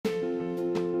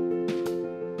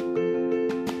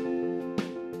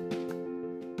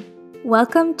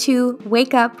Welcome to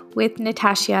Wake Up with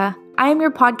Natasha. I am your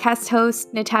podcast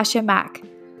host, Natasha Mack.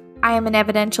 I am an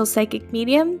evidential psychic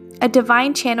medium, a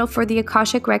divine channel for the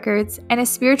Akashic Records, and a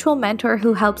spiritual mentor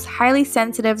who helps highly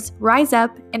sensitives rise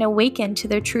up and awaken to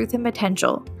their truth and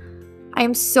potential. I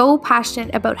am so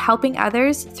passionate about helping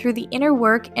others through the inner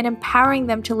work and empowering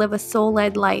them to live a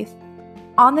soul-led life.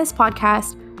 On this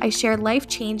podcast, I share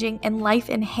life-changing and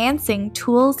life-enhancing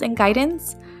tools and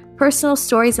guidance, personal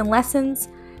stories and lessons,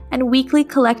 and weekly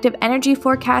collective energy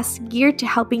forecasts geared to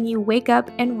helping you wake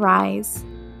up and rise.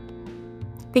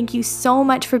 Thank you so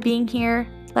much for being here.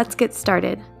 Let's get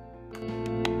started.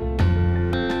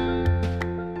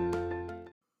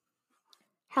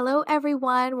 Hello,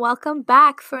 everyone. Welcome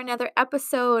back for another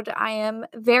episode. I am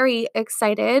very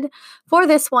excited for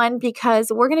this one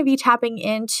because we're going to be tapping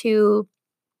into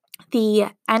the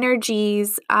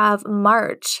energies of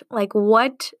March. Like,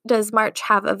 what does March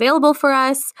have available for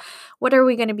us? What are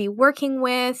we going to be working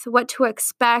with? What to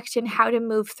expect and how to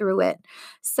move through it?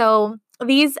 So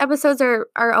these episodes are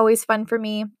always fun for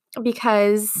me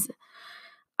because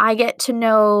I get to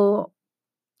know,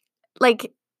 I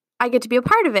get to be a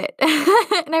part of it.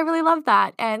 And I really love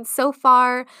that. And so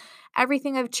far,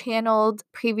 everything I've channeled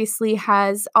previously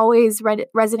has always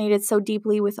resonated so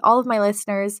deeply with all of my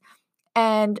listeners.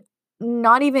 And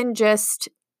not even just,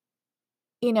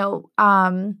 at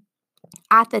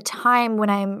the time when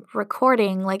I'm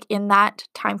recording, like in that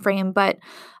time frame, but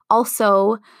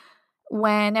also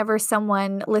whenever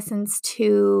someone listens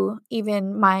to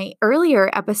even my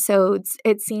earlier episodes,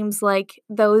 it seems like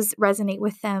those resonate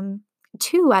with them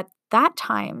too at that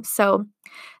time. So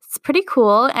it's pretty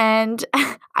cool. And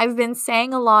I've been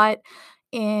saying a lot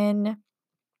in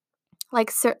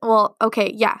so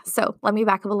let me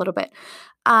back up a little bit.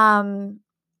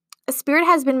 Spirit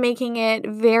has been making it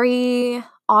very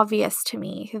obvious to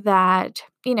me that,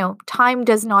 time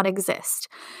does not exist.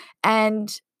 And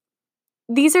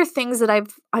these are things that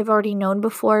I've already known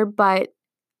before, but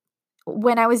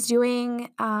when I was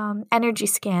doing energy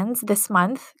scans this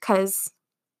month, because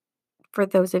for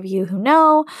those of you who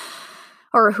know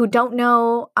or who don't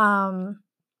know,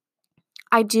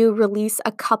 I do release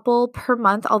a couple per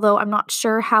month, although I'm not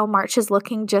sure how March is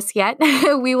looking just yet.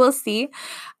 We will see.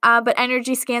 But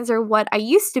energy scans are what I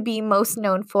used to be most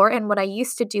known for and what I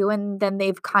used to do. And then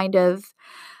they've kind of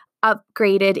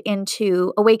upgraded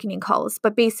into awakening calls.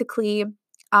 But basically,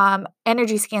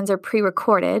 energy scans are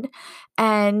pre-recorded.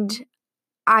 And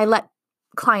I let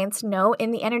clients know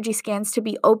in the energy scans to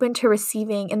be open to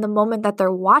receiving in the moment that they're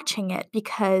watching it,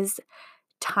 because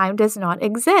time does not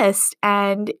exist.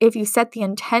 And if you set the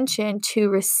intention to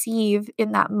receive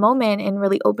in that moment and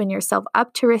really open yourself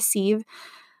up to receive,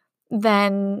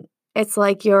 then it's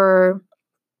like you're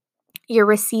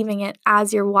receiving it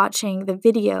as you're watching the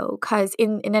video. Because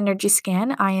in an energy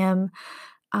scan, I am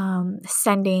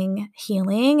sending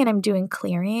healing and I'm doing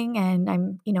clearing and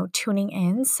I'm, tuning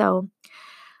in. So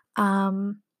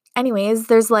anyways,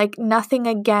 there's nothing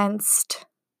against...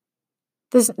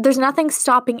 There's nothing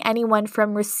stopping anyone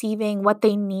from receiving what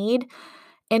they need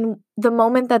in the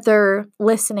moment that they're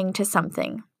listening to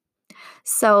something.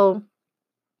 So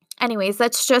anyways,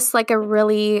 that's just a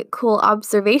really cool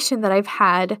observation that I've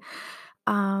had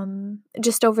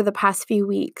just over the past few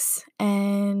weeks.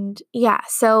 And yeah,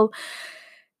 so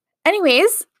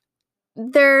anyways,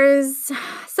 there's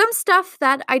some stuff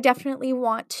that I definitely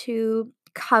want to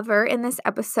cover in this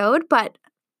episode, but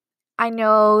I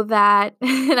know that,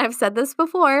 and I've said this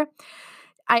before,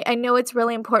 I know it's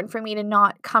really important for me to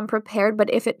not come prepared,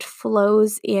 but if it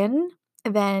flows in,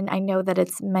 then I know that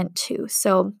it's meant to.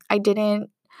 So I didn't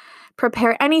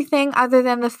prepare anything other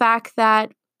than the fact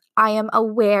that I am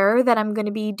aware that I'm going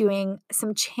to be doing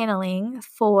some channeling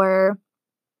for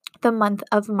the month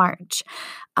of March,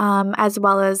 as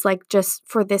well as just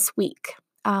for this week.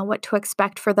 What to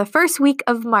expect for the first week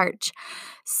of March.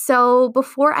 So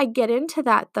before I get into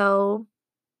that though,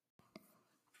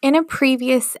 in a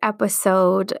previous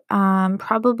episode,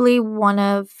 probably one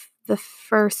of the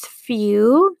first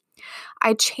few,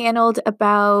 I channeled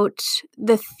about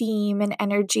the theme and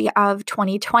energy of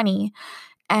 2020.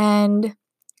 And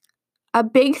a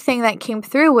big thing that came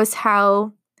through was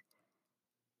how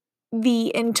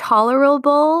the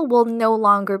intolerable will no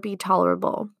longer be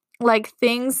tolerable.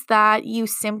 Things that you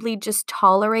simply just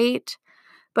tolerate,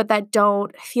 but that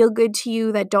don't feel good to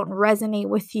you, that don't resonate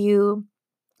with you,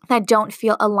 that don't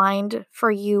feel aligned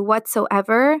for you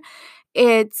whatsoever,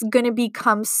 it's going to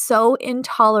become so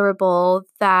intolerable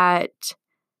that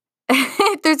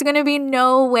there's going to be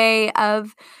no way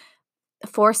of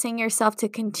forcing yourself to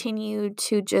continue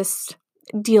to just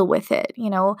deal with it,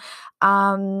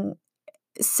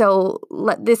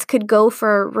 This could go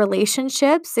for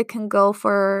relationships. It can go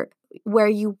for where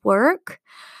you work,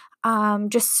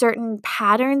 just certain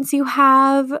patterns you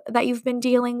have that you've been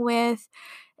dealing with.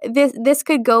 This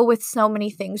could go with so many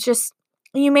things. Just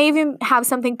you may even have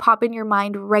something pop in your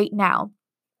mind right now.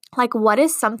 Like, what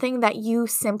is something that you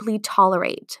simply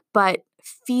tolerate but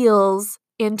feels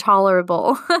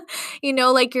intolerable?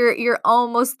 Like you're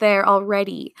almost there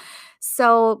already.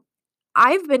 So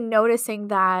I've been noticing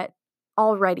that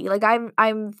already. Like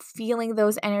I'm feeling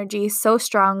those energies so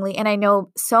strongly, and I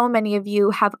know so many of you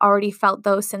have already felt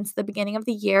those since the beginning of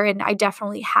the year, and I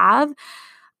definitely have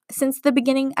since the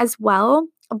beginning as well,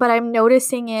 but I'm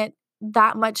noticing it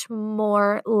that much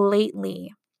more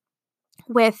lately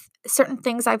with certain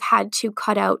things I've had to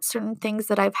cut out, certain things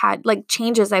that I've had, like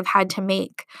changes I've had to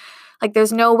make. Like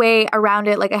there's no way around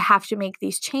it. Like I have to make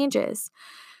these changes.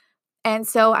 And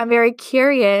so I'm very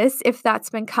curious if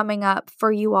that's been coming up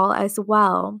for you all as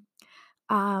well.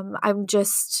 Um, I'm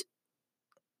just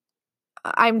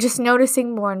I'm just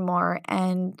noticing more and more,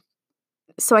 and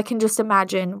so I can just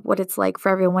imagine what it's like for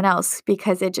everyone else,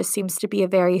 because it just seems to be a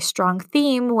very strong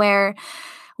theme where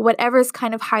whatever's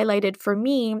kind of highlighted for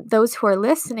me, those who are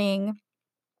listening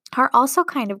are also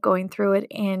kind of going through it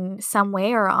in some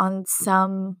way or on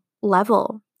some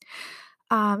level.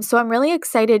 So I'm really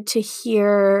excited to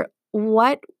hear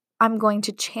what I'm going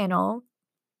to channel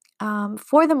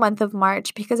for the month of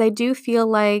March, because I do feel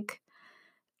like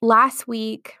last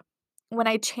week when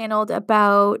I channeled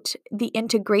about the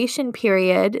integration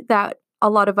period that a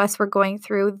lot of us were going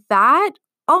through, that,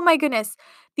 oh my goodness,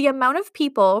 the amount of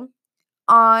people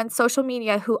on social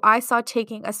media who I saw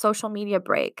taking a social media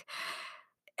break,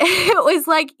 it was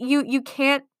like you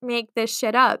can't make this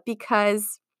shit up,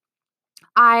 because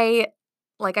I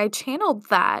I channeled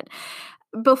that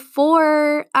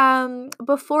before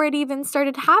it even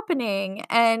started happening.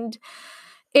 And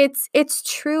it's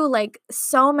true, like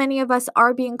so many of us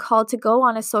are being called to go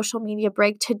on a social media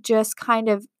break to just kind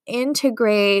of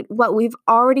integrate what we've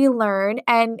already learned.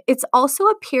 And it's also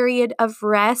a period of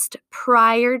rest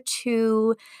prior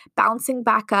to bouncing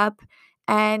back up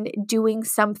and doing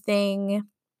something.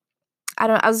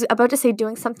 I was about to say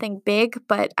doing something big,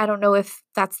 but I don't know if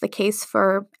that's the case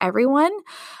for everyone.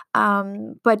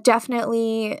 But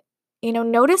definitely,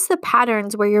 notice the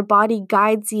patterns where your body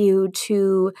guides you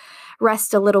to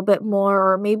rest a little bit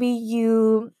more, or maybe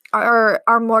you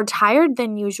are more tired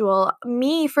than usual.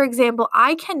 Me, for example,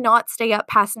 I cannot stay up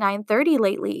past 9:30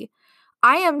 lately.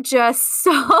 I am just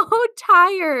so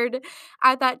tired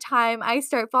at that time. I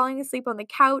start falling asleep on the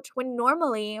couch when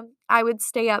normally I would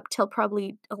stay up till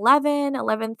probably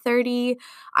 11:30.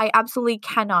 I absolutely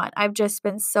cannot. I've just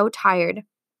been so tired.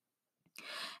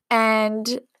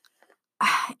 And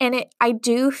I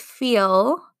do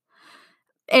feel,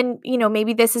 and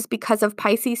maybe this is because of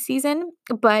Pisces season,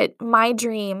 but my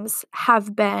dreams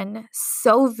have been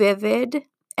so vivid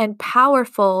and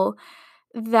powerful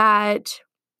that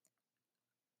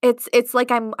it's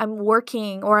like I'm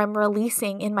working or I'm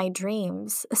releasing in my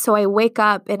dreams. So I wake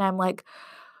up and I'm like,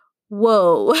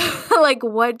 "Whoa." Like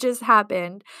what just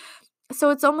happened? So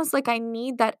it's almost like I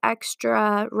need that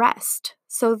extra rest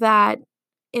so that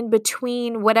in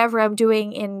between whatever I'm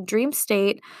doing in dream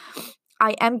state,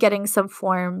 I am getting some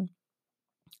form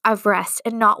of rest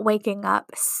and not waking up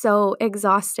so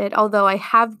exhausted. Although I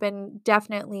have been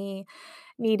definitely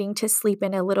needing to sleep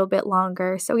in a little bit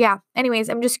longer. So yeah, anyways,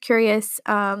 I'm just curious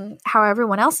how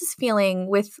everyone else is feeling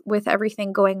with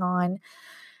everything going on.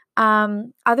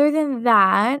 Other than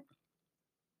that,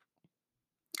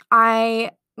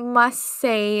 I must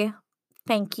say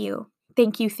thank you.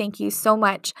 Thank you so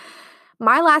much.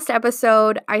 My last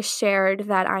episode, I shared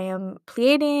that I am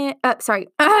Pleiadian,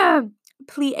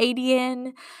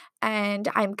 Pleiadian, and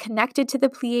I'm connected to the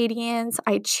Pleiadians.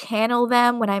 I channel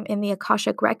them when I'm in the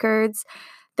Akashic Records.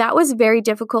 That was very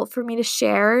difficult for me to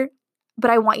share,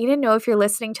 but I want you to know, if you're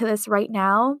listening to this right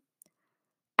now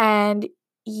and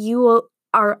you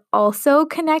are also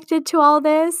connected to all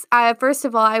this, first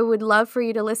of all, I would love for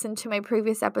you to listen to my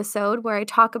previous episode where I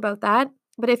talk about that.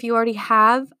 But if you already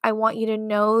have, I want you to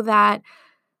know that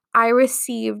I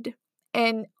received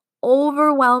an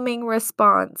overwhelming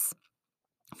response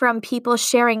from people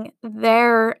sharing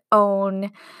their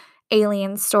own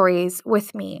alien stories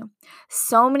with me.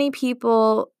 So many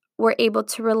people were able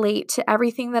to relate to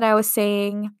everything that I was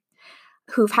saying,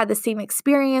 who've had the same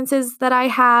experiences that I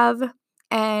have,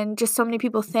 and just so many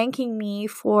people thanking me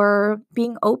for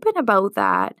being open about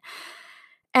that.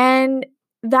 And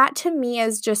that to me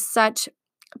is just such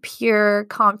pure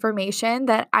confirmation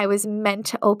that I was meant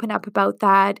to open up about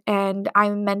that, and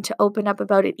I'm meant to open up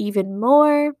about it even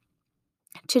more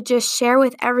to just share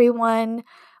with everyone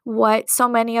what so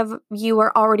many of you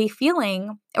are already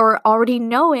feeling or already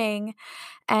knowing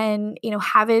and,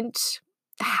 haven't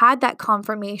had that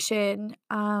confirmation.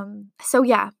 So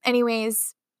yeah,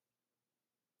 anyways,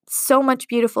 so much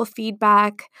beautiful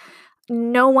feedback.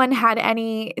 No one had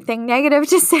anything negative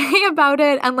to say about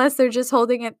it unless they're just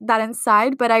holding that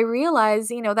inside. But I realize,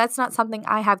 that's not something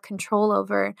I have control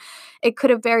over. It could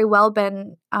have very well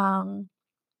been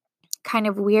kind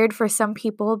of weird for some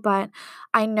people, but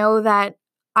I know that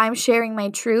I'm sharing my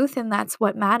truth and that's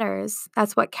what matters.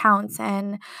 That's what counts.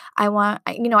 And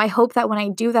I hope that when I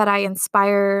do that, I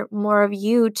inspire more of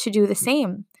you to do the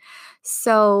same.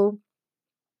 So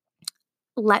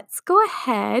let's go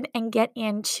ahead and get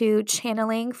into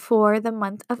channeling for the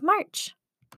month of March.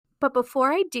 But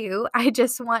before I do, I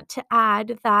just want to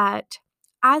add that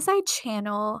as I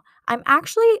channel, I'm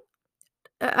actually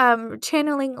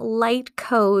channeling light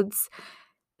codes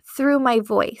through my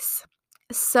voice.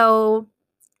 So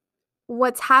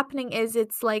what's happening is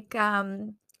it's like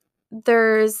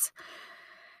there's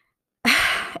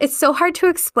it's so hard to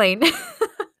explain,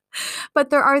 but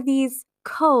there are these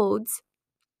codes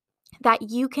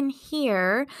that you can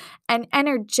hear, and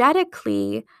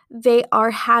energetically, they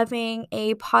are having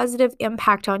a positive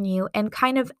impact on you and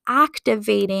kind of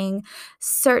activating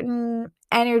certain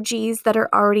energies that are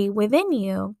already within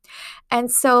you.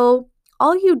 And so,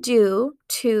 all you do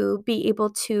to be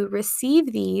able to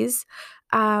receive these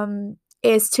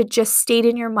is to just state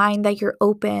in your mind that you're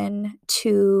open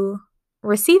to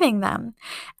receiving them.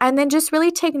 And then just really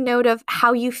take note of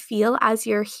how you feel as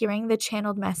you're hearing the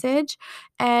channeled message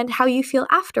and how you feel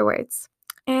afterwards.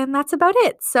 And that's about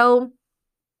it. So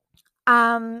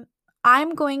I'm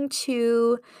going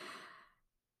to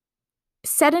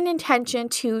set an intention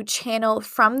to channel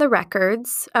from the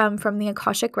records, from the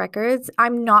Akashic records.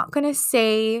 I'm not going to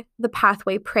say the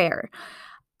pathway prayer.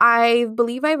 I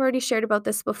believe I've already shared about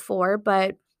this before,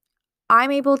 but I'm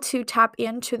able to tap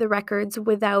into the records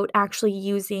without actually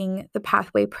using the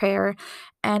pathway prayer.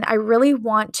 And I really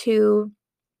want to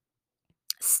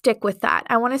stick with that.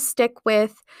 I want to stick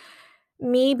with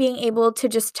me being able to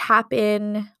just tap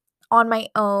in on my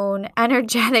own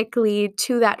energetically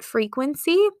to that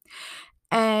frequency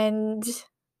and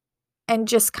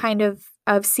just kind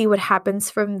of see what happens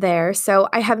from there. So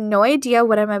I have no idea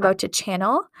what I'm about to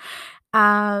channel.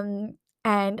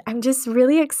 And I'm just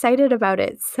really excited about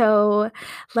it. So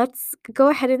let's go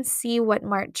ahead and see what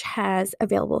March has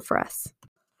available for us.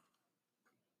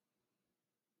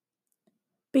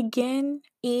 Begin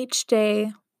each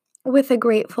day with a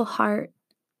grateful heart.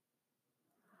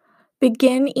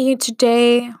 Begin each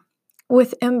day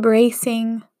with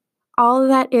embracing all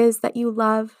that is that you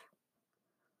love,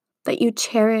 that you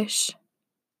cherish,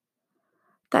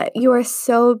 that you are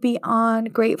so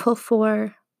beyond grateful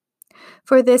for.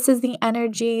 For this is the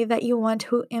energy that you want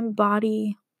to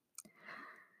embody.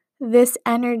 This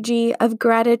energy of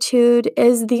gratitude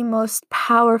is the most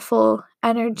powerful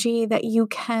energy that you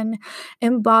can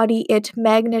embody. It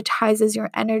magnetizes your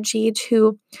energy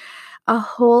to a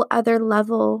whole other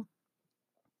level.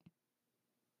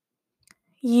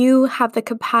 You have the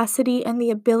capacity and the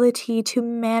ability to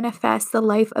manifest the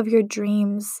life of your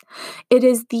dreams. It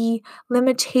is the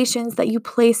limitations that you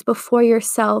place before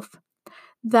yourself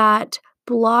that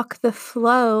block the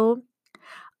flow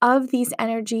of these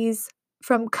energies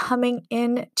from coming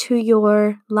into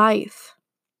your life.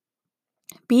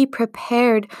 Be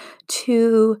prepared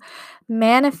to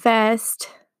manifest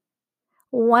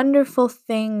wonderful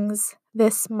things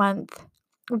this month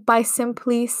by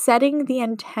simply setting the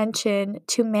intention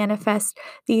to manifest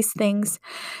these things.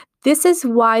 This is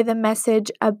why the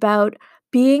message about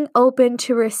being open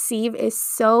to receive is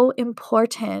so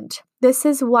important. This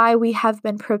is why we have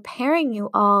been preparing you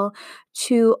all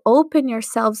to open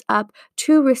yourselves up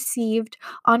to receive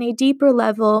on a deeper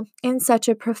level in such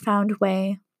a profound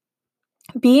way.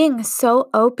 Being so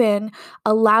open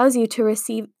allows you to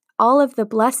receive all of the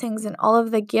blessings and all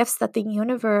of the gifts that the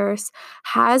universe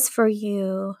has for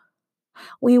you.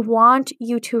 We want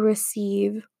you to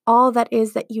receive all that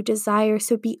is that you desire.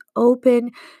 So be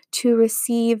open to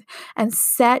receive and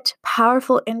set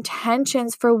powerful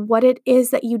intentions for what it is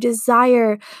that you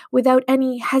desire without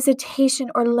any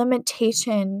hesitation or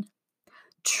limitation.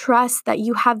 Trust that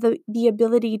you have the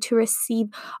ability to receive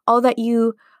all that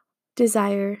you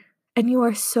desire, and you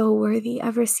are so worthy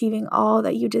of receiving all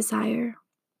that you desire.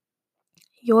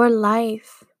 Your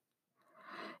life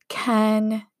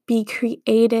can be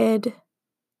created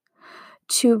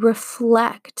to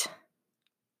reflect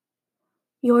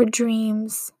your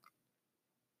dreams,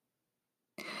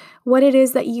 what it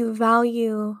is that you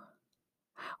value,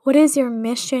 what is your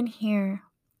mission here.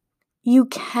 You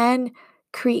can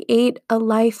create a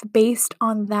life based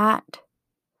on that.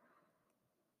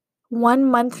 1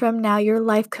 month from now, your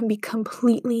life can be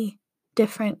completely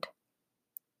different.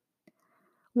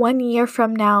 1 year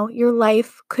from now, your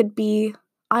life could be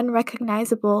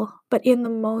unrecognizable, but in the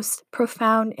most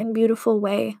profound and beautiful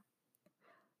way.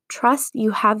 Trust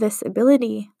you have this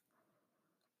ability.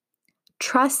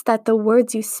 Trust that the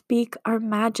words you speak are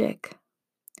magic.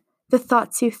 The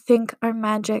thoughts you think are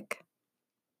magic.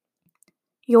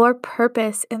 Your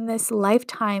purpose in this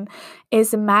lifetime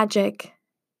is magic,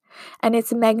 and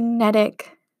it's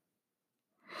magnetic.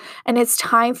 And it's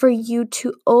time for you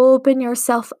to open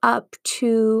yourself up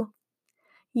to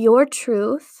your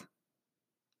truth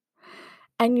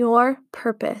and your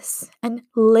purpose and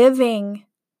living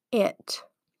it.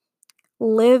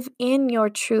 Live in your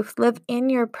truth, live in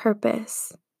your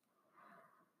purpose.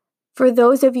 For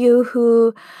those of you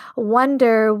who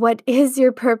wonder, what is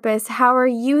your purpose? How are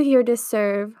you here to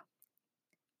serve?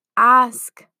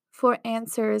 Ask for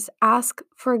answers, ask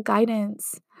for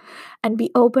guidance, and be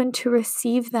open to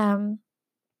receive them.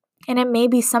 And it may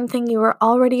be something you are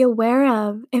already aware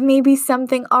of. It may be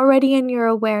something already in your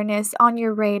awareness, on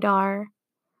your radar.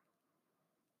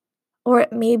 Or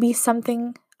it may be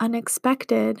something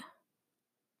unexpected.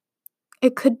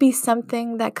 It could be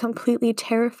something that completely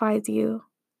terrifies you.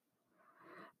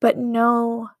 But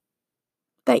know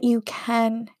that you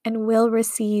can and will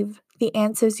receive the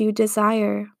answers you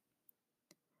desire.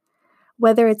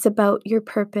 Whether it's about your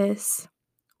purpose,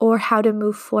 or how to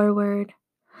move forward,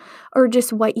 or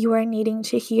just what you are needing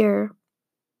to hear.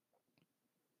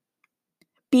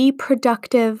 Be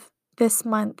productive this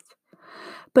month,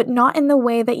 but not in the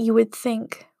way that you would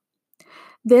think.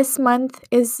 This month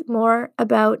is more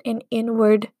about an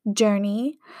inward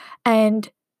journey, and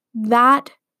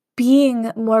that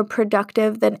being more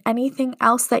productive than anything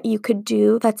else that you could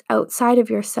do that's outside of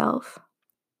yourself.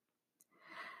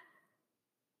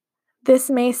 This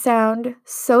may sound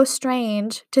so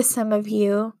strange to some of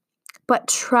you, but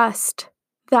trust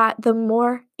that the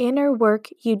more inner work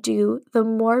you do, the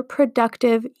more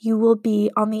productive you will be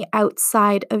on the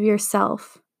outside of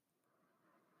yourself.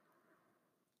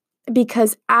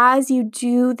 Because as you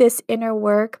do this inner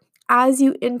work, as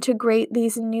you integrate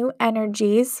these new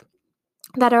energies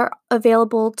that are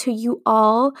available to you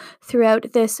all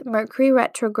throughout this Mercury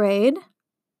retrograde,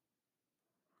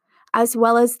 as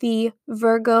well as the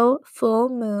Virgo full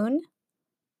moon,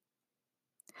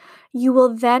 you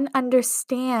will then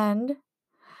understand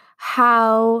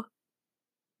how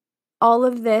all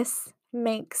of this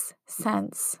makes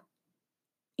sense.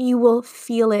 You will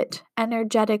feel it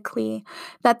energetically,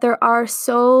 that there are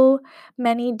so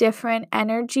many different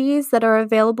energies that are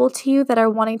available to you that are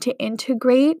wanting to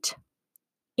integrate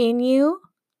in you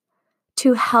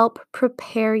to help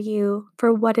prepare you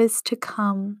for what is to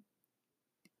come.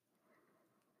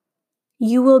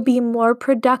 You will be more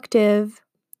productive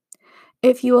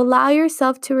if you allow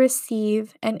yourself to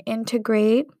receive and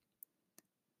integrate,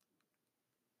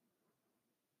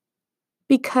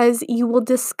 because you will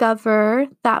discover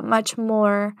that much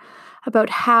more about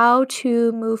how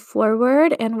to move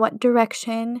forward and what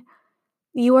direction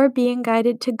you are being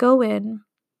guided to go in.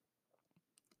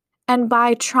 And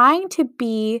by trying to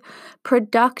be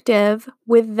productive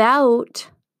without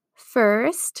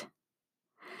first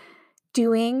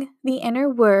doing the inner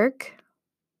work,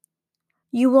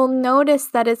 you will notice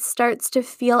that it starts to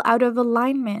feel out of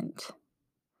alignment.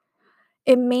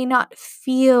 It may not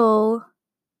feel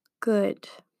good,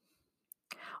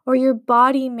 or your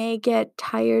body may get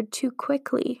tired too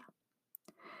quickly.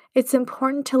 It's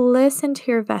important to listen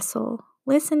to your vessel,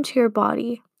 listen to your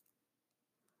body.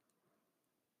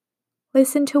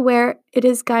 Listen to where it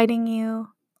is guiding you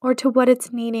or to what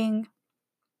it's needing.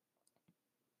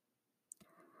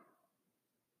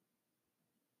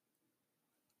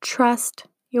 Trust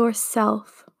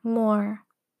yourself more.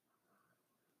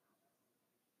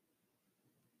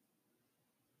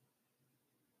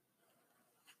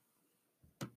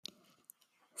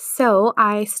 So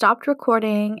I stopped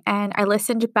recording and I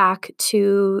listened back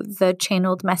to the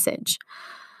channeled message.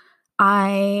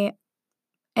 I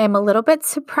am a little bit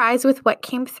surprised with what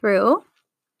came through,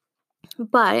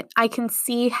 but I can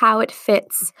see how it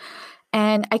fits,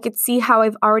 and I could see how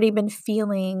I've already been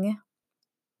feeling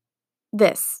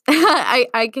this.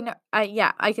 I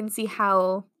can see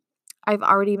how I've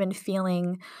already been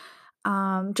feeling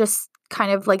just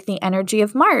kind of like the energy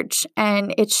of March,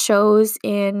 and it shows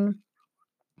in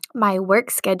my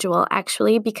work schedule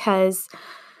actually, because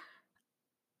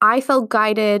I felt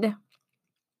guided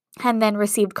and then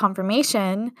received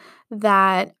confirmation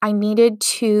that I needed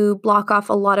to block off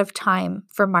a lot of time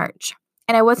for March.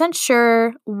 And I wasn't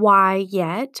sure why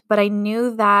yet, but I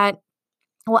knew that,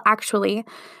 well, actually,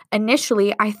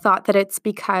 initially, I thought that it's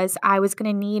because I was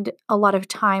going to need a lot of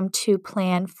time to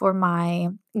plan for my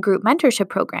group mentorship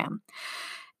program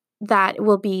that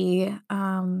will be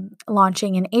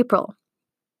launching in April.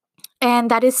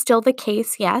 And that is still the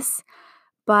case, yes.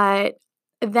 But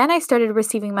then I started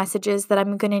receiving messages that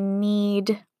I'm going to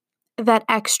need that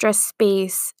extra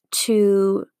space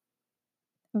to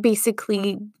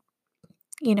basically,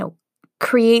 you know,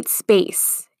 create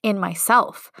space in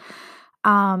myself.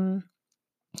 Um,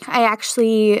 I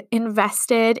actually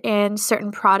invested in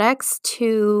certain products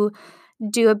to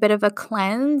do a bit of a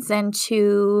cleanse and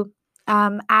to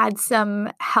add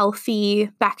some healthy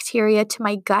bacteria to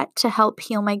my gut to help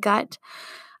heal my gut.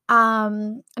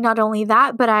 Not only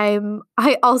that, but I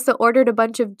also ordered a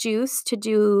bunch of juice to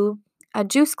do a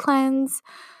juice cleanse.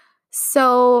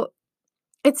 So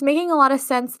it's making a lot of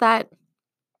sense that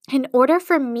in order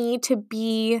for me to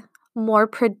be more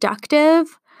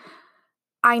productive,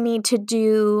 I need to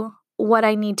do what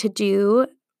I need to do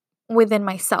within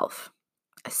myself.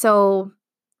 So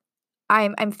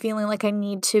I'm feeling like I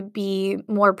need to be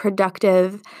more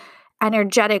productive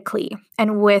energetically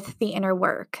and with the inner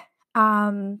work.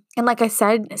 And like I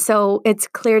said, so it's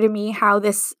clear to me how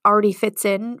this already fits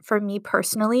in for me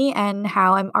personally and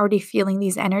how I'm already feeling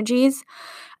these energies.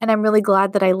 And I'm really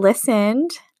glad that I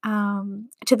listened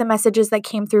to the messages that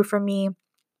came through for me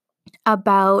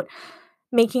about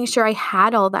making sure I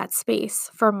had all that space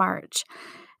for March.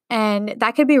 And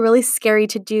that could be really scary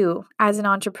to do as an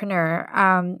entrepreneur.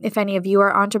 If any of you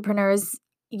are entrepreneurs,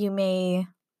 you may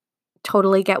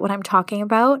totally get what I'm talking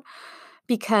about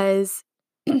because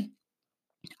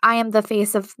I am the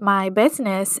face of my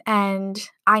business and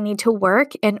I need to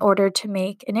work in order to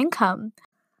make an income.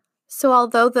 So,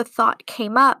 although the thought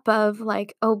came up of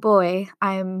like, oh boy,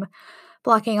 I'm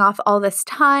blocking off all this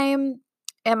time,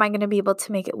 am I going to be able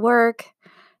to make it work?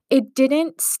 It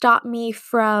didn't stop me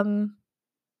from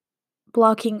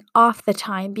blocking off the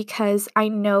time because I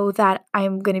know that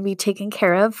I'm going to be taken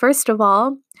care of, first of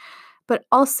all. But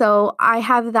also, I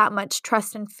have that much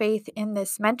trust and faith in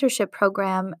this mentorship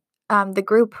program, the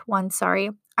group one, sorry.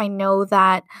 I know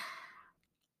that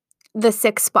the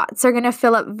 6 spots are going to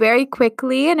fill up very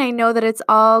quickly, and I know that it's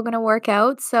all going to work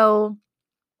out. So,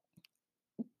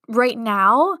 right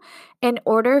now, in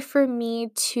order for me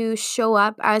to show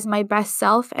up as my best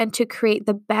self and to create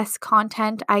the best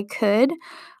content I could,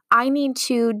 I need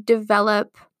to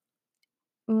develop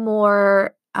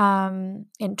more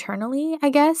internally, I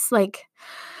guess. Like,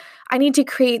 I need to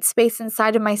create space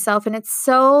inside of myself, and it's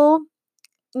so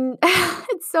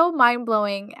it's so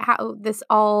mind-blowing how this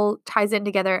all ties in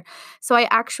together. So I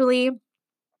actually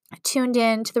tuned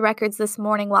in to the records this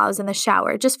morning while I was in the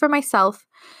shower just for myself.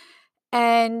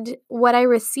 And what I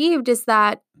received is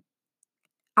that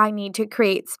I need to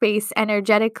create space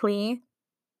energetically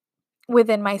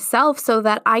within myself so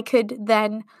that I could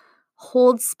then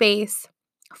hold space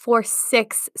for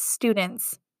 6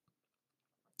 students.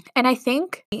 And I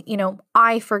think,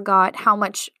 I forgot how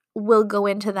much will go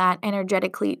into that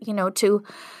energetically, to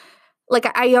like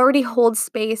I already hold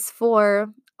space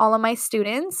for all of my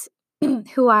students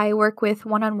who I work with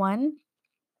one on one,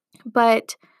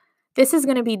 but this is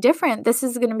going to be different. This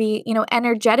is going to be,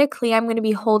 energetically, I'm going to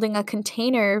be holding a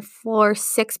container for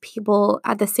 6 people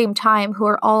at the same time who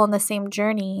are all on the same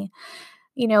journey.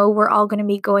 We're all going to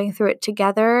be going through it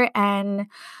together. And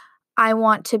I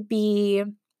want to be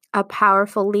a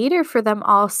powerful leader for them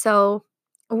all. So,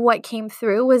 what came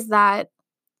through was that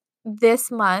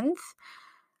this month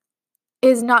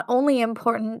is not only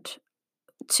important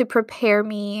to prepare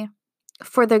me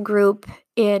for the group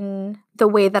in the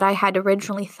way that I had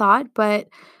originally thought, but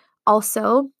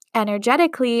also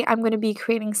energetically, I'm going to be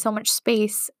creating so much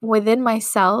space within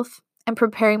myself and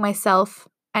preparing myself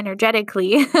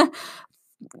energetically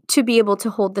to be able to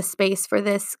hold the space for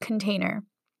this container.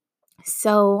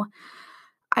 So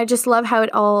I just love how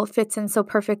it all fits in so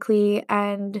perfectly.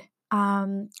 And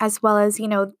as well as,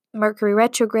 Mercury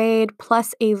retrograde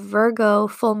plus a Virgo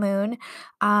full moon.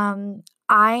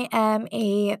 I am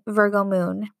a Virgo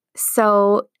moon.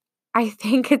 So I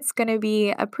think it's going to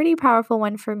be a pretty powerful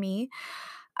one for me.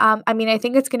 I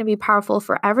think it's going to be powerful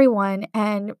for everyone.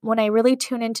 And when I really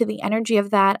tune into the energy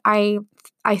of that, I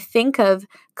think of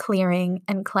clearing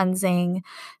and cleansing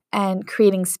and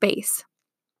creating space.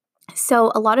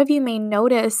 So a lot of you may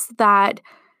notice that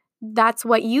that's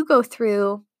what you go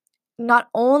through, not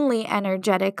only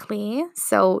energetically,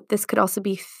 so this could also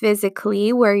be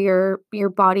physically where your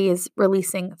body is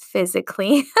releasing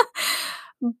physically.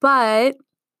 But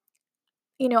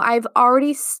I've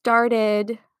already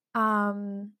started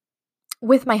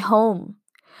with my home.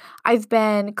 I've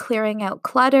been clearing out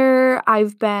clutter.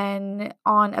 I've been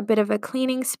on a bit of a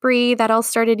cleaning spree that all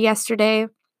started yesterday.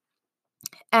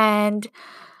 And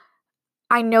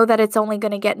I know that it's only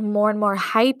going to get more and more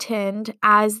heightened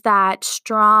as that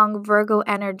strong Virgo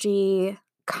energy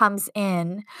comes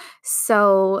in.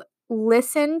 So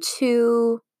listen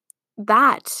to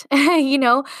that.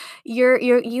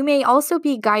 You may also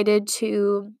be guided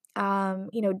to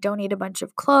donate a bunch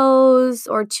of clothes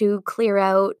or to clear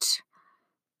out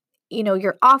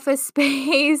your office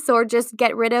space or just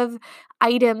get rid of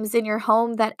items in your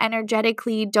home that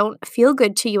energetically don't feel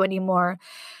good to you anymore.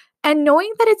 And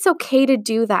knowing that it's okay to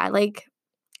do that, like,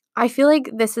 I feel like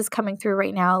this is coming through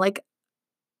right now. Like,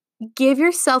 give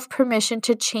yourself permission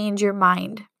to change your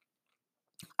mind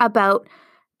about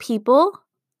people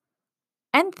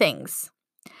and things.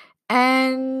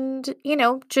 And,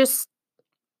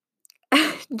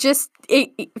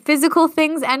 physical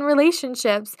things and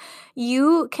relationships.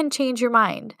 You can change your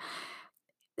mind.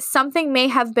 Something may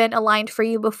have been aligned for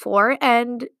you before,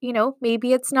 and,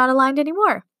 maybe it's not aligned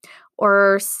anymore.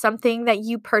 Or something that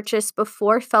you purchased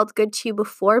before felt good to you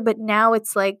before, but now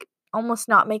it's like almost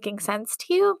not making sense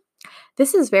to you.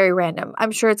 This is very random.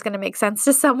 I'm sure it's going to make sense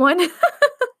to someone.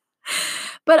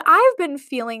 But I've been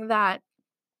feeling that,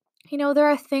 there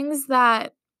are things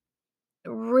that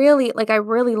really, like, I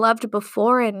really loved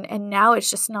before, and now it's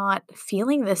just not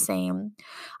feeling the same.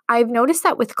 I've noticed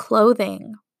that with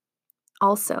clothing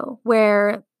also,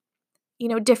 where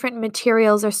different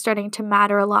materials are starting to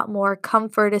matter a lot more.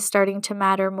 Comfort is starting to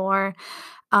matter more.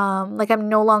 Like, I'm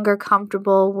no longer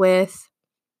comfortable with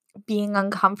being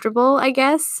uncomfortable, I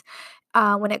guess,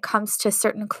 when it comes to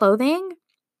certain clothing.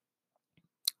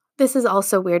 This is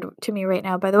also weird to me right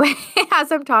now, by the way.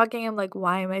 As I'm talking, I'm like,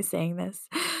 why am I saying this?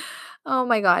 Oh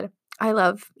my God. I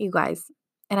love you guys.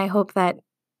 And I hope that,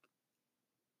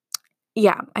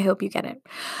 yeah, I hope you get it.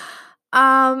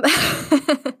 Um,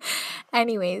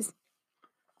 anyways,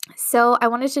 so I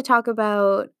wanted to talk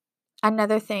about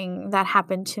another thing that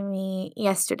happened to me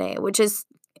yesterday, which is,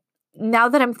 now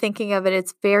that I'm thinking of it,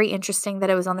 it's very interesting that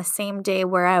it was on the same day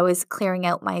where I was clearing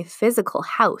out my physical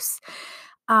house.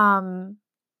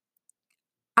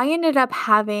 I ended up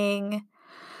having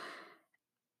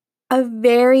a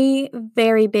very,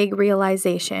 very big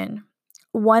realization,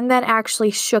 one that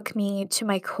actually shook me to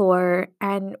my core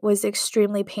and was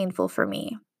extremely painful for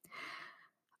me.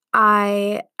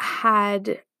 I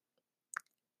had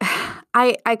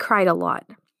I cried a lot,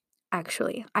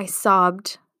 actually. I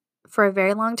sobbed for a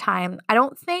very long time. I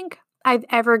don't think I've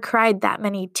ever cried that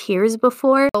many tears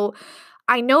before. So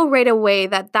I know right away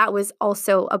that that was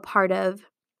also a part of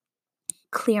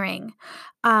clearing.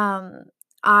 Um,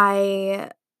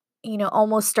 I,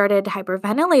 almost started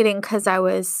hyperventilating because I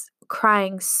was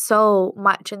crying so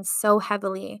much and so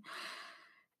heavily.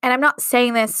 And I'm not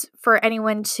saying this for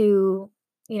anyone to,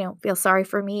 feel sorry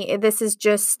for me.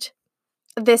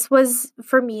 This was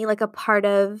for me like a part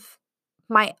of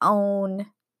my own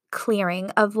clearing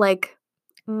of like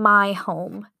my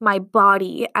home, my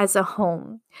body as a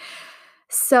home.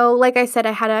 So, like I said,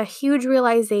 I had a huge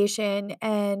realization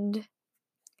and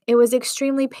it was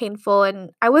extremely painful. And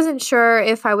I wasn't sure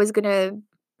if I was going to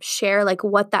share like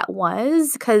what that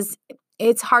was because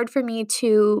it's hard for me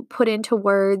to put into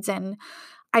words. And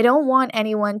I don't want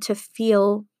anyone to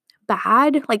feel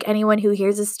bad, like anyone who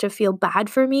hears this to feel bad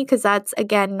for me, because that's,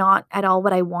 again, not at all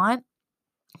what I want.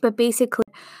 But basically,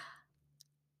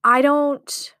 I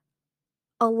don't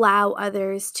allow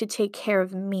others to take care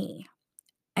of me.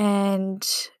 And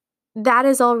that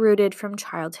is all rooted from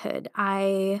childhood.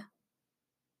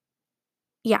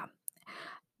 Yeah,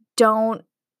 don't,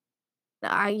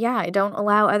 I don't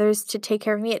allow others to take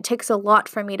care of me. It takes a lot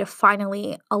for me to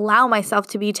finally allow myself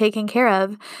to be taken care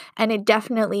of. And it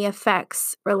definitely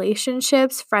affects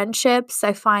relationships, friendships.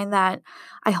 I find that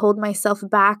I hold myself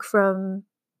back from,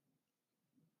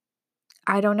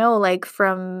 I don't know, like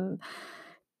from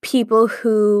people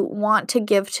who want to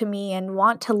give to me and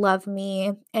want to love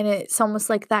me. And it's almost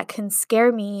like that can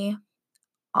scare me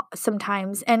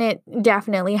sometimes. And it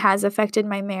definitely has affected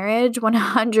my marriage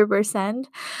 100%.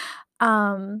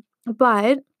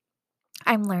 But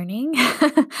I'm learning.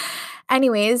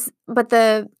 Anyways, but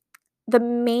the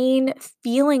main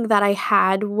feeling that I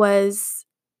had was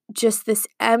just this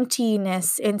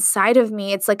emptiness inside of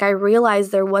me. It's like I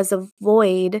realized there was a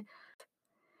void,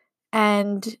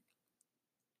 and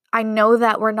I know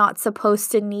that we're not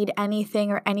supposed to need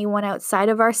anything or anyone outside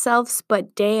of ourselves,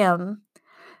 but damn,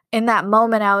 in that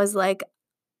moment I was like,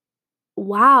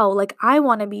 wow, like I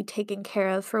want to be taken care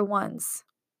of for once,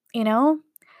 you know?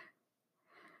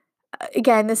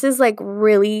 Again, this is like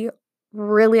really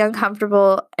really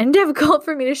uncomfortable and difficult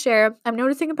for me to share. I'm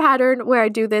noticing a pattern where I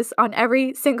do this on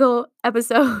every single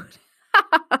episode,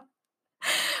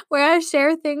 where I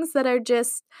share things that are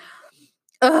just,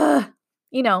 ugh,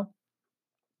 you know,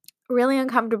 really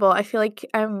uncomfortable. I feel like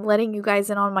I'm letting you guys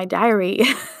in on my diary,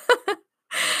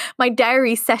 my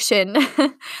diary session.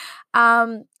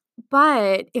 um,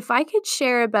 but if I could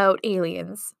share about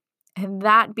aliens and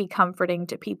that be comforting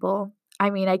to people, I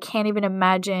mean, I can't even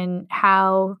imagine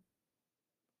how,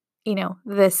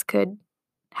 this could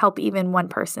help even one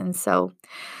person. So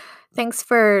thanks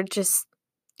for just,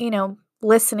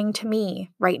 listening to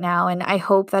me right now. And I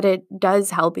hope that it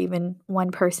does help even one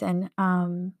person.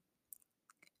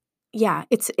 Yeah,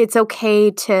 it's okay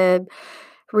to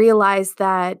realize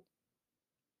that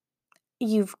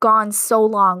you've gone so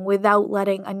long without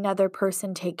letting another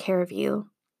person take care of you.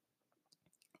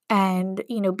 And,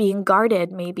 being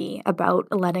guarded maybe about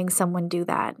letting someone do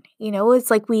that. It's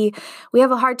like we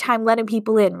have a hard time letting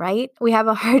people in, right? We have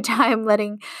a hard time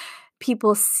letting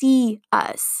people see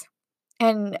us,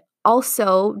 and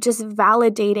also just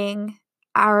validating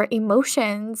our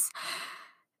emotions.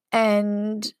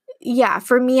 And yeah,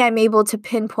 for me, I'm able to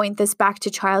pinpoint this back to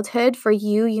childhood. For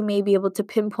you, you may be able to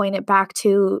pinpoint it back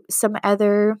to some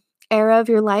other era of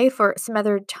your life or some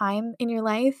other time in your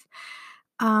life.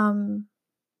 Um,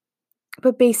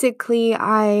 but basically,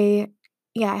 I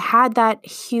had that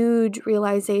huge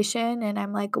realization, and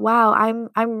I'm like, wow,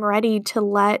 I'm ready to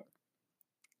let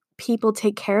people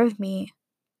take care of me,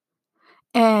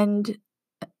 and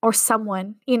or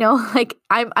someone, like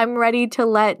I'm ready to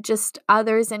let just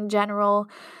others in general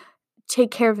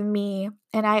take care of me,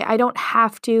 and I don't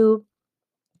have to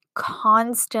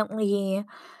constantly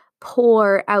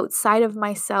pour outside of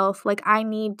myself. Like, I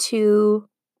need to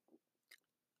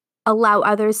allow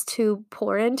others to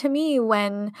pour into me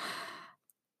when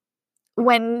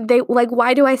they like,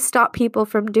 why do I stop people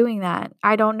from doing that?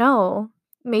 I don't know.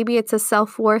 Maybe it's a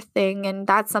self-worth thing, and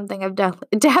that's something I've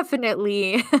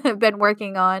definitely been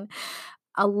working on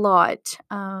a lot.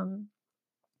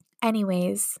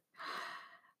 Anyways,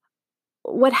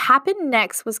 what happened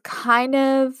next was kind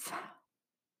of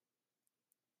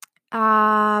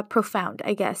profound,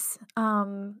 I guess.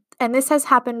 And this has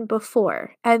happened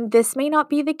before, and this may not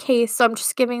be the case. So I'm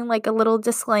just giving like a little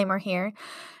disclaimer here.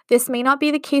 This may not be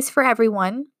the case for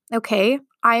everyone. Okay.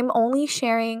 I'm only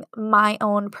sharing my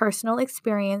own personal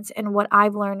experience and what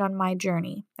I've learned on my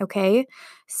journey. Okay.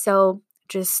 So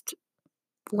just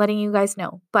letting you guys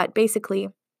know. But basically,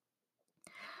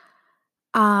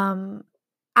 um,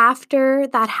 after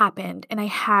that happened and I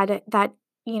had that,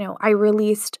 I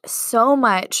released so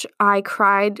much. I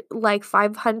cried like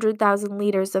 500,000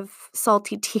 liters of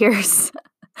salty tears.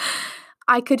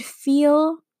 I could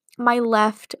feel my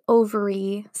left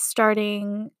ovary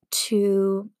starting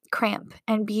to cramp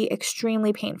and be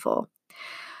extremely painful.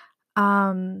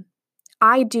 Um,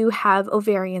 I do have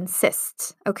ovarian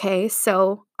cysts, okay?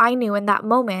 So I knew in that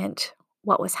moment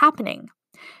what was happening.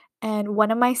 And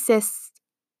one of my cysts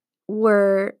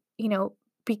were,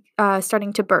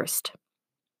 starting to burst.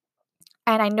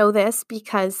 And I know this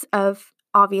because of,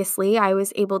 obviously, I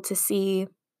was able to see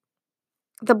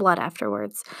the blood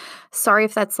afterwards. Sorry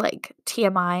if that's like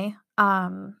TMI.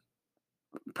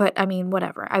 But I mean,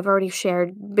 whatever. I've already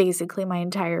shared basically my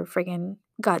entire friggin'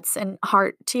 guts and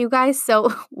heart to you guys. So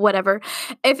whatever.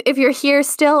 If you're here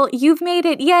still, you've made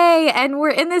it. Yay. And we're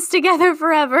in this together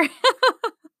forever.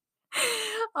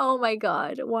 Oh my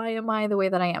God. Why am I the way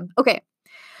that I am? Okay.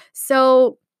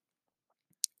 So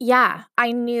yeah,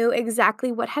 I knew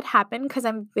exactly what had happened because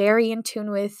I'm very in tune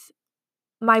with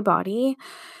my body.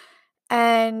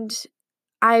 And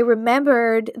I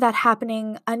remembered that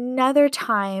happening another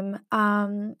time,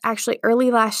 actually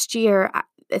early last year.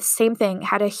 The same thing,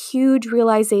 had a huge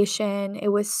realization. It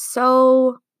was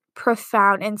so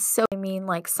profound and so,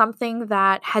 like something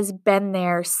that has been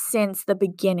there since the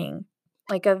beginning,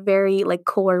 like a very like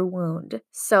core wound.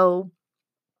 So,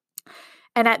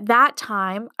 and at that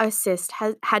time, a cyst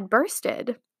had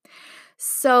bursted.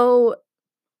 So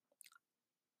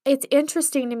it's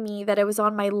interesting to me that it was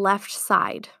on my left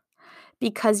side,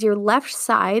 because your left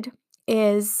side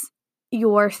is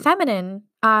your feminine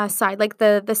side, like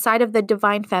the side of the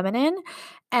divine feminine,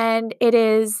 and it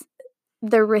is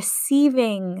the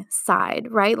receiving side,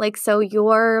 right? Like, so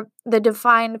the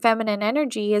divine feminine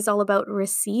energy is all about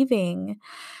receiving.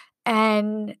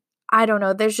 And I don't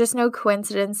know, there's just no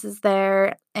coincidences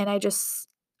there. And it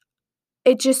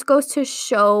just goes to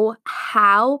show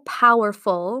how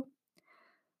powerful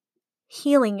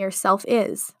healing yourself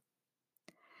is.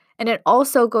 And it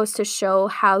also goes to show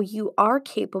how you are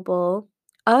capable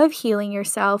of healing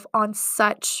yourself on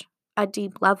such a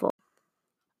deep level.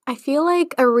 I feel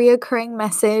like a reoccurring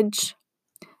message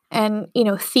and,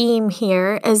 theme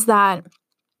here is that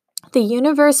the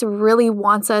universe really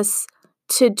wants us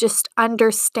to just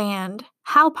understand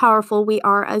how powerful we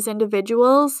are as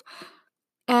individuals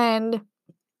and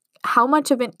how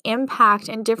much of an impact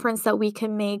and difference that we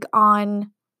can make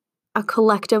on a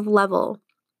collective level.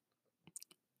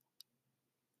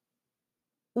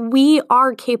 We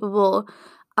are capable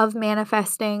of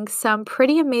manifesting some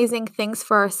pretty amazing things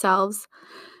for ourselves.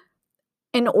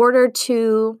 In order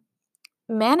to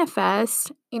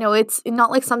manifest, it's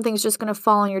not like something's just going to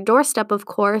fall on your doorstep, of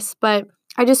course, but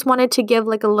I just wanted to give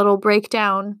like a little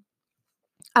breakdown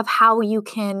of how you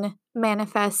can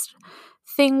manifest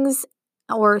things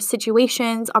or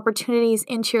situations, opportunities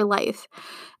into your life.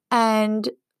 And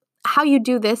how you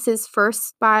do this is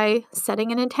first by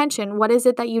setting an intention. What is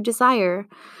it that you desire?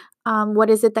 What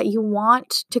is it that you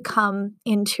want to come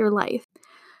into your life?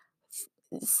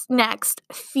 Next,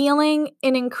 feeling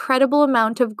an incredible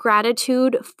amount of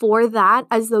gratitude for that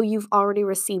as though you've already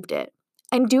received it.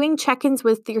 And doing check-ins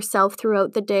with yourself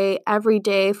throughout the day, every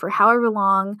day, for however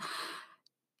long,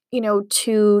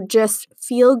 to just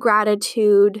feel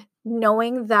gratitude,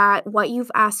 knowing that what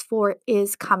you've asked for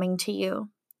is coming to you,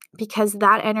 because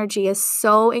that energy is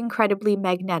so incredibly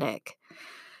magnetic.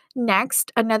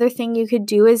 Next, another thing you could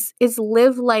do is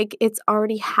live like it's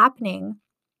already happening.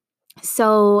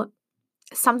 So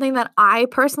something that I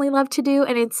personally love to do,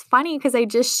 and it's funny because I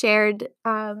just shared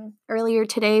earlier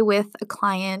today with a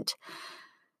client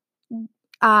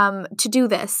to do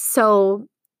this. So,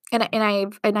 and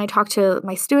I talk to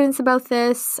my students about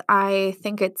this. I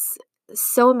think it's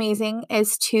so amazing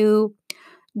is to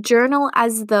journal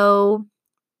as though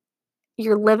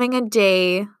you're living a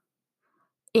day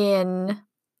in,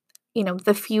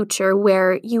 the future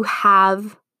where you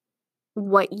have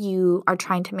what you are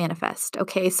trying to manifest.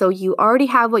 Okay, so you already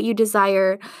have what you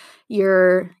desire.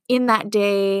 You're in that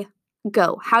day.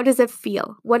 Go. How does it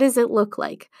feel? What does it look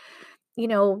like?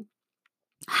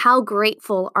 How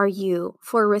grateful are you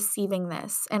for receiving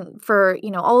this and for,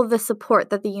 all of the support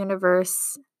that the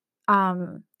universe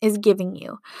is giving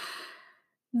you?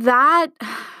 That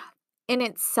in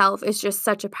itself is just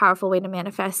such a powerful way to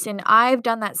manifest. And I've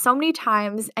done that so many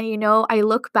times. And, I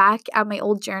look back at my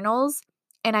old journals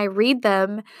and I read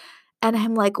them and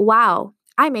I'm like, wow,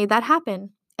 I made that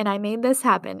happen. And I made this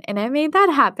happen. And I made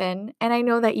that happen. And I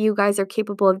know that you guys are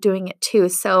capable of doing it too.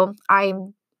 So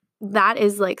that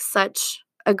is like such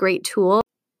a great tool.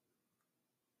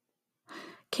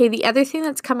 Okay, the other thing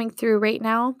that's coming through right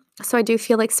now, so I do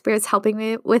feel like Spirit's helping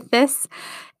me with this,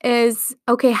 is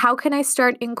okay, how can I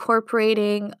start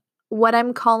incorporating what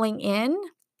I'm calling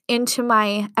into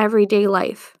my everyday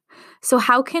life? So,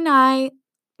 how can I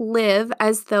live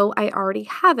as though I already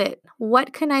have it?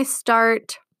 What can I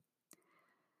start?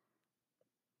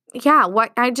 Yeah,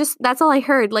 that's all I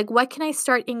heard. Like, what can I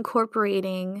start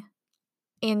incorporating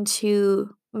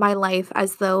into my life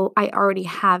as though I already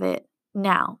have it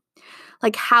now?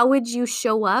 Like, how would you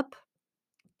show up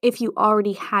if you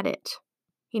already had it?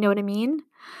 You know what I mean?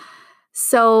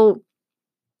 So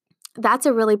that's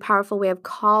a really powerful way of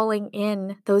calling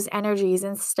in those energies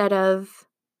instead of,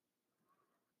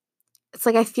 it's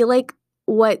like I feel like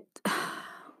what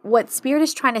Spirit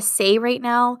is trying to say right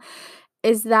now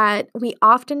is that we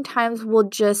oftentimes will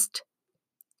just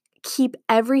keep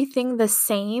everything the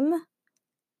same,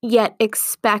 yet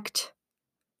expect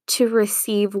to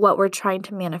receive what we're trying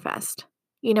to manifest.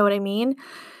 You know what I mean?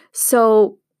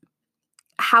 So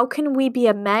how can we be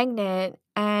a magnet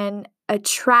and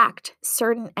attract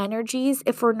certain energies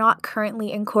if we're not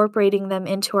currently incorporating them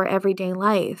into our everyday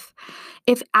life?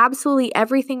 If absolutely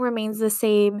everything remains the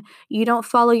same, you don't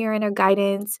follow your inner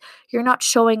guidance, you're not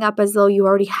showing up as though you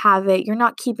already have it, you're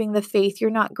not keeping the faith,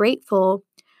 you're not grateful,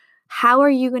 how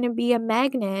are you going to be a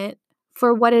magnet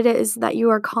for what it is that you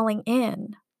are calling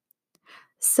in?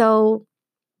 So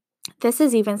this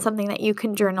is even something that you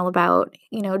can journal about,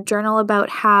 journal about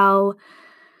how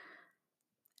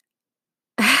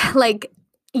like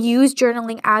use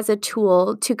journaling as a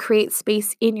tool to create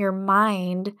space in your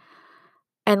mind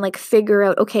and like figure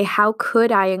out, okay, how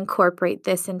could I incorporate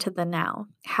this into the now?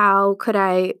 How could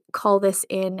I call this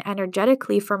in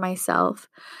energetically for myself?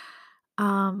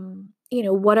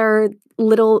 What are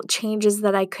little changes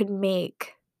that I could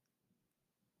make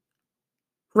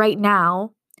right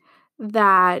now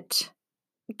that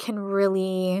can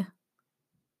really,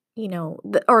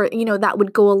 that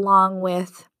would go along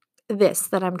with this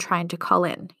that I'm trying to call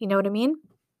in. You know what I mean?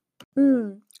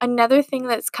 Another thing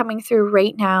that's coming through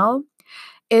right now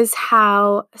is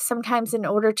how sometimes in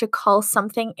order to call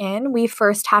something in, we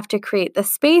first have to create the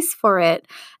space for it.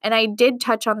 And I did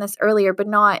touch on this earlier, but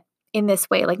not in this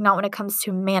way, like not when it comes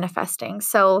to manifesting.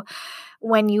 So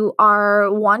when you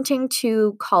are wanting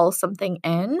to call something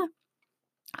in,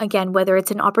 again, whether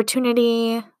it's an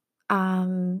opportunity, a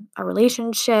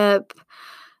relationship,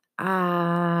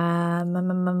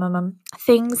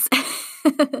 things,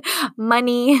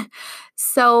 money.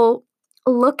 So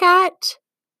look at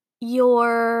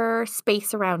your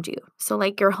space around you. So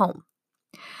like your home,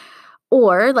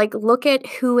 or like look at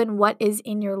who and what is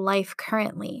in your life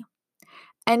currently.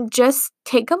 And just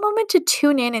take a moment to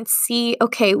tune in and see,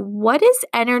 okay, what is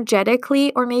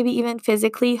energetically or maybe even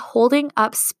physically holding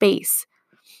up space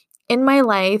in my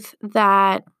life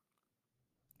that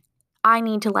I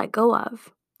need to let go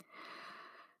of?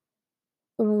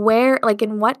 Where, like,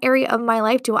 in what area of my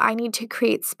life do I need to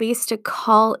create space to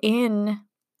call in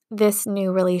this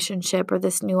new relationship or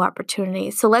this new opportunity?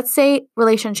 So let's say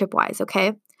relationship wise,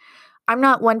 okay? I'm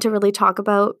not one to really talk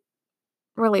about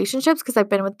relationships because I've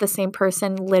been with the same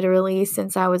person literally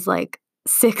since I was like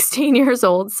 16 years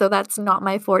old. So that's not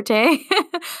my forte.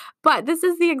 But this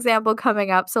is the example coming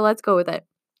up. So let's go with it.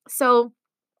 So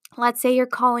let's say you're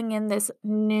calling in this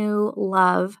new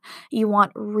love. You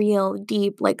want real,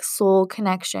 deep, like soul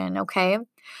connection, okay?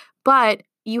 But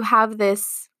you have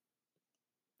this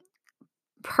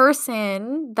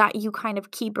person that you kind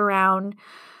of keep around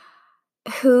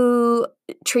who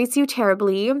treats you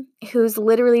terribly, who's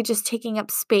literally just taking up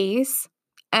space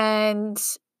and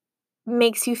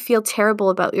makes you feel terrible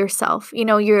about yourself. You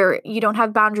don't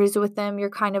have boundaries with them.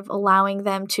 You're kind of allowing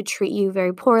them to treat you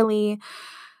very poorly.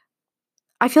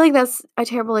 I feel like that's a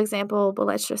terrible example, but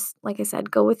let's just, like I said,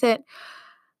 go with it.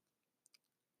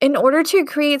 In order to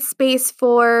create space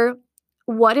for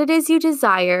what it is you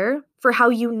desire, for how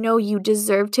you know you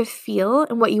deserve to feel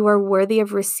and what you are worthy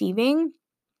of receiving,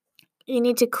 you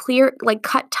need to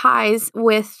cut ties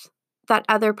with that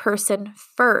other person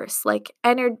first,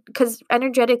 because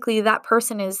energetically that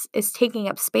person is taking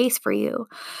up space for you.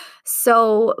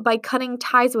 So by cutting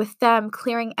ties with them,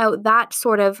 clearing out that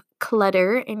sort of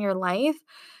clutter in your life,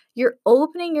 you're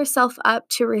opening yourself up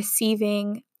to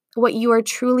receiving what you are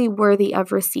truly worthy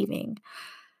of receiving,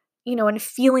 and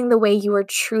feeling the way you are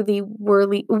truly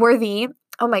worthy.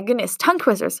 Oh my goodness, tongue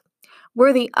twisters.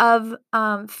 Worthy of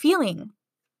feeling.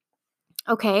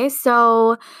 Okay,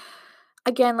 so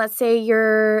again, let's say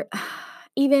you're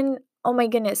even, oh my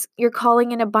goodness, you're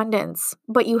calling in abundance,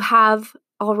 but you have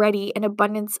already an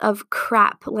abundance of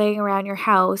crap laying around your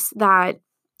house that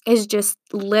is just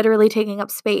literally taking up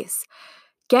space.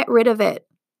 Get rid of it,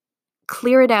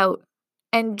 clear it out,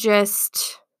 and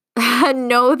just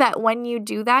know that when you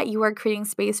do that, you are creating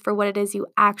space for what it is you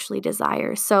actually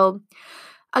desire. So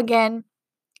again,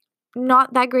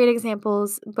 not that great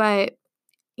examples, but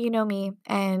you know me,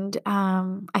 and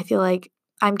I feel like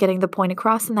I'm getting the point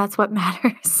across, and that's what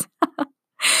matters.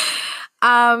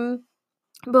 um,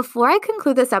 Before I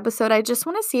conclude this episode, I just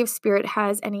want to see if Spirit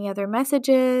has any other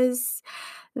messages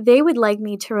they would like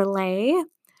me to relay.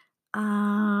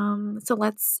 So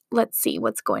let's see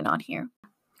what's going on here.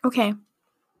 Okay.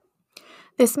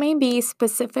 This may be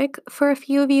specific for a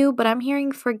few of you, but I'm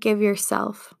hearing forgive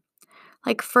yourself.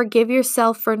 Like forgive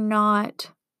yourself for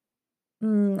not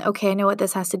okay, I know what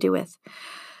this has to do with.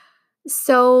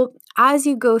 So, as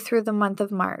you go through the month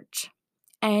of March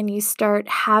and you start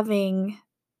having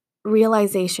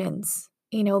realizations,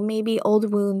 maybe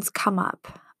old wounds come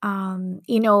up.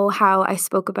 How I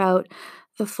spoke about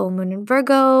the full moon in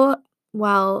Virgo?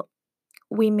 Well,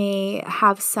 we may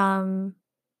have some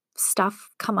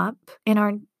stuff come up in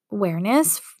our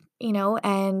awareness,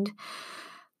 and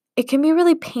it can be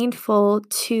really painful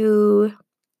to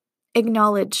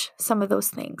acknowledge some of those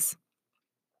things.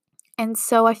 And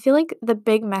so I feel like the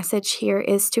big message here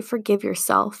is to forgive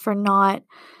yourself for not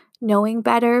knowing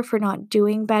better, for not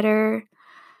doing better,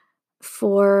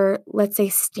 for, let's say,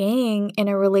 staying in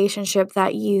a relationship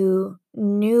that you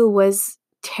knew was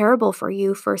terrible for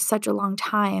you for such a long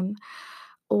time,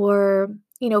 or,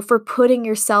 for putting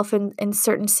yourself in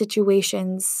certain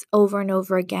situations over and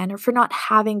over again, or for not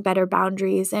having better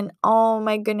boundaries. And oh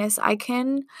my goodness, I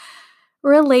can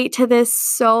relate to this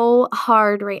so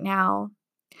hard right now.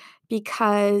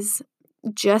 Because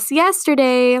just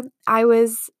yesterday, I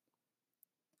was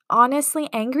honestly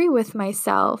angry with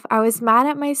myself. I was mad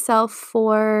at myself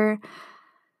for,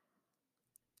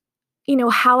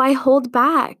 how I hold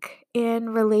back in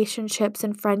relationships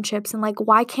and friendships, and like,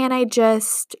 why can't I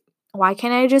just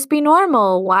be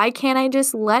normal? Why can't I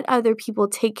just let other people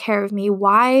take care of me?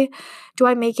 Why do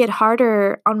I make it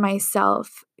harder on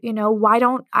myself? Why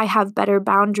don't I have better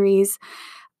boundaries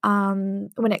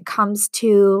when it comes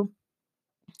to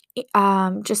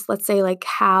just let's say like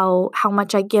how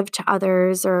much I give to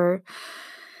others, or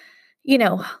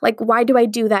like, why do I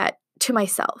do that to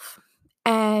myself?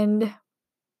 And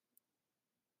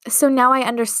so now I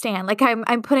understand. Like,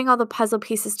 I'm putting all the puzzle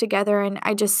pieces together, and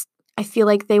I feel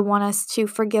like they want us to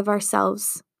forgive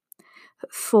ourselves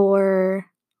for,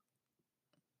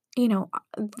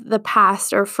 the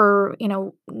past, or for,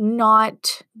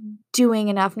 not doing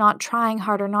enough, not trying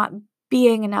harder, not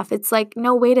being enough. It's like,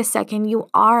 no, wait a second, you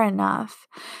are enough.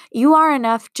 You are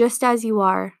enough just as you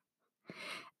are.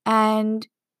 And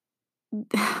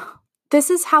this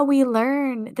is how we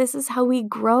learn. This is how we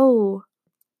grow.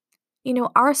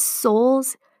 Our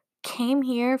souls came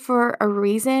here for a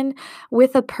reason,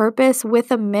 with a purpose,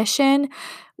 with a mission.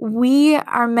 We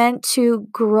are meant to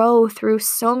grow through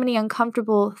so many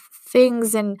uncomfortable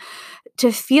things, and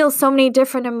to feel so many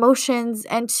different emotions,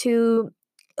 and to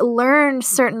learn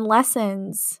certain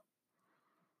lessons.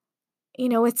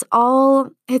 It's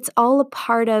all a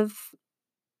part of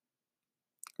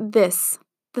this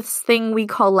thing we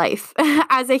call life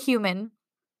as a human.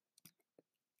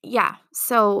 Yeah.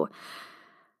 So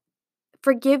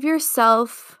forgive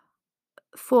yourself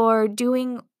for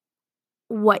doing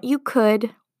what you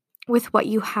could with what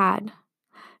you had.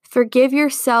 Forgive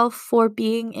yourself for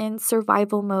being in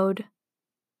survival mode.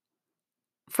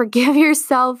 Forgive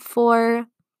yourself for,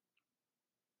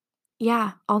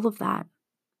 yeah, all of that.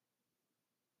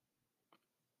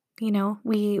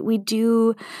 We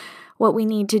do what we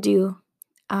need to do,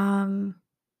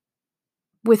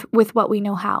 with what we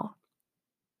know how.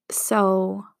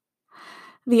 So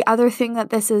the other thing that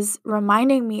this is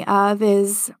reminding me of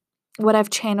is what I've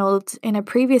channeled in a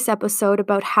previous episode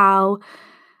about how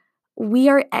we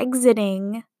are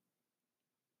exiting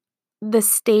the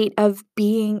state of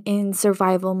being in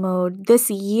survival mode. This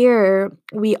year,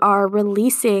 we are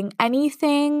releasing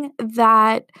anything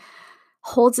that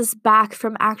holds us back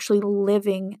from actually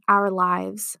living our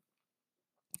lives.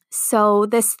 So,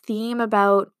 this theme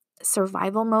about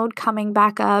survival mode coming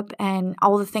back up, and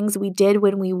all the things we did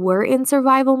when we were in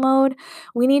survival mode,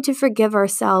 we need to forgive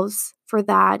ourselves for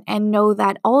that, and know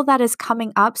that all that is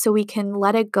coming up, so we can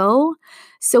let it go,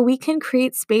 so we can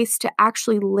create space to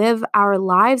actually live our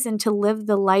lives, and to live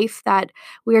the life that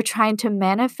we are trying to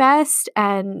manifest,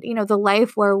 and the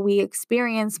life where we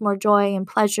experience more joy and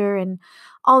pleasure and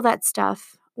all that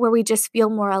stuff, where we just feel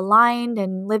more aligned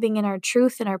and living in our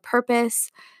truth and our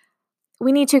purpose.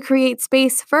 We need to create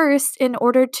space first in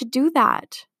order to do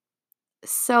that.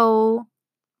 So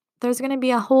there's going to be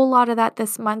a whole lot of that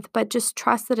this month, but just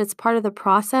trust that it's part of the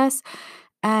process,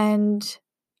 and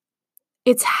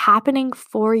it's happening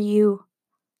for you,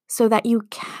 so that you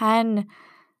can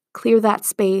clear that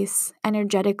space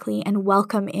energetically and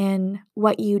welcome in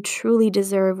what you truly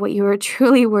deserve, what you are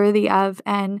truly worthy of.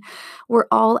 And we're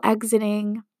all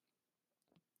exiting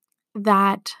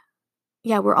that.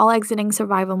 Yeah, we're all exiting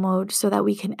survival mode so that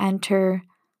we can enter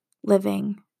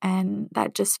living. And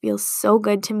that just feels so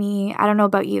good to me. I don't know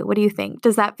about you. What do you think?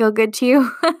 Does that feel good to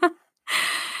you?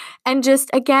 And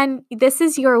just again, this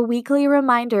is your weekly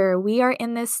reminder. We are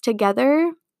in this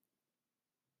together.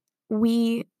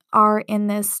 We are in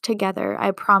this together.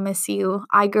 I promise you.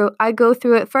 I go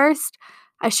through it first.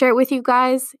 I share it with you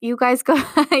guys. You guys go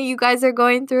you guys are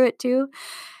going through it too.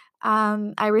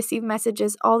 I receive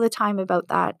messages all the time about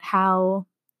that, how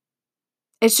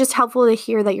it's just helpful to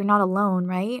hear that you're not alone,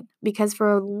 right? Because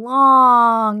for a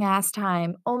long ass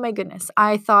time, oh my goodness,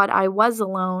 I thought I was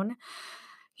alone,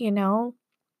 you know?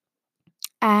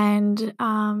 And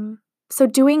so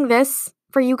doing this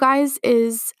for you guys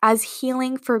is as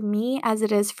healing for me as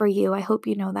it is for you. I hope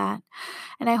you know that.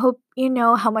 And I hope you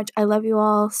know how much I love you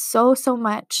all so, so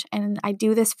much. And I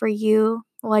do this for you.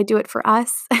 Well, I do it for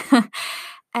us.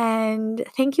 And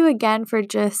thank you again for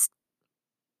just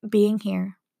being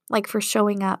here, like for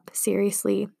showing up.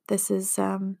 Seriously, this is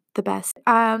the best.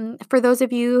 For those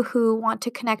of you who want to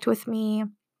connect with me,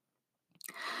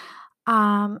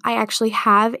 I actually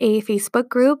have a Facebook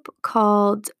group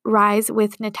called Rise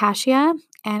with Natasha,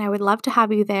 and I would love to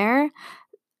have you there.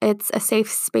 It's a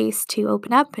safe space to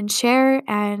open up and share,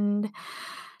 and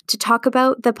to talk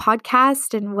about the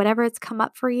podcast and whatever it's come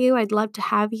up for you. I'd love to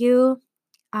have you.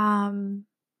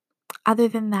 Other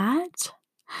than that,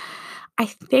 I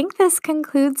think this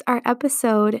concludes our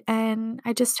episode, and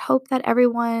I just hope that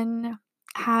everyone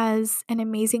has an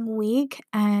amazing week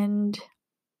and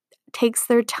takes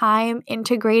their time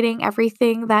integrating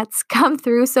everything that's come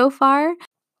through so far.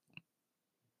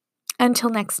 Until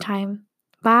next time,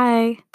 bye.